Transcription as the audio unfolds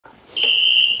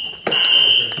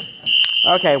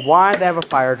Okay, why they have a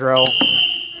fire drill?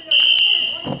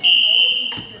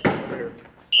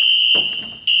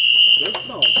 This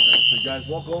smells nice. So guys,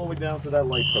 walk all the way down to that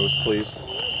light post, please.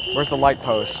 Where's the light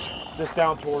post? Just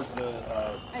down towards the.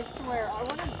 I swear, I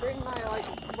want to bring my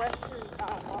Western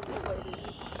modulator.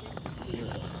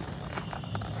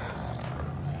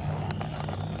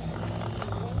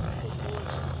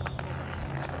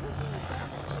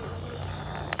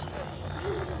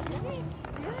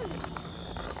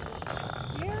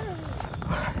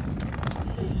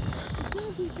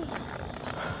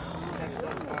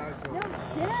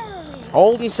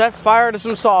 Hold and set fire to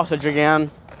some sausage again.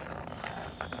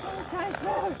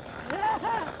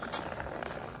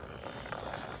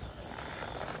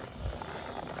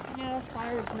 Yeah, the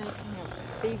fire's making a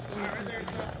big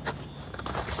impact.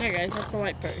 There guys, that's a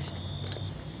light post.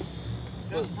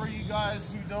 Just for you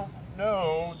guys who don't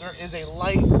know, there is a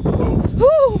light post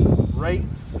right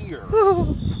here.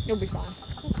 You'll be fine.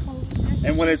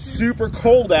 And when it's super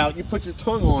cold out, you put your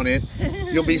tongue on it,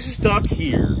 you'll be stuck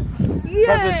here.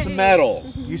 Because it's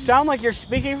metal. You sound like you're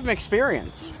speaking from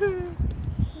experience. You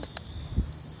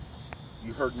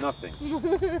heard nothing.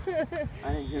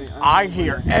 I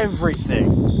hear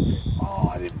everything. Oh,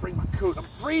 I didn't bring my coat. I'm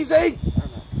freezing.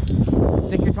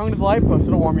 Stick your tongue to the light post,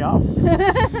 it'll warm you up.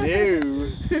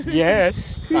 No.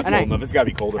 Yes. It's not cold enough. It's got to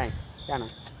be colder. Hey, Dana,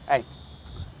 hey.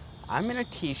 I'm in a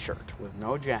t-shirt with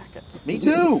no jacket. Me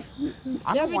too.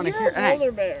 I Yeah, don't but want to you're hear. a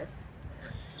polar bear.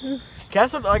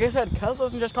 Kessler, like I said, Kessler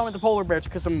doesn't just call me the polar bear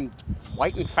because I'm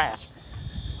white and fat.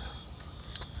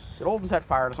 Get old and set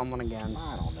fire to something again.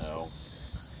 I don't know.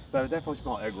 But I definitely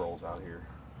smell egg rolls out here.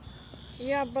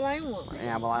 Yeah, but I want.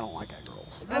 Yeah, well, I don't like egg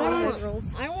rolls. I don't want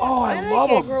rolls. I want. Oh, I like love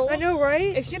egg 'em. rolls. I know,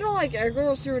 right? If you don't like egg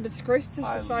rolls, you're a disgrace to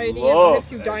I society, love and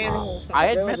if you die in a egg hole. rolls. I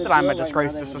admit that I'm a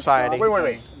disgrace to society.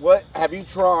 Wait. What? Have you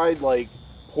tried, like,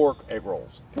 pork egg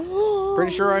rolls?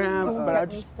 Pretty sure I have, but I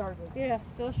just... Yeah,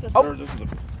 delicious. Oh.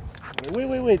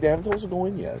 Wait. They haven't told us to go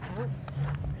in yet.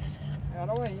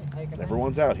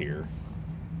 Everyone's out here.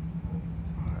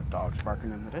 Dog's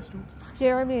barking in the distance.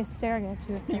 Jeremy is staring at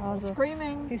you. People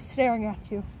screaming. He's staring at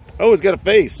you. Oh, it's got a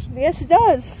face. Yes, it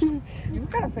does. You've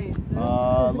got a face,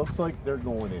 dude. Looks like they're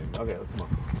going in. Okay, come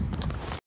on.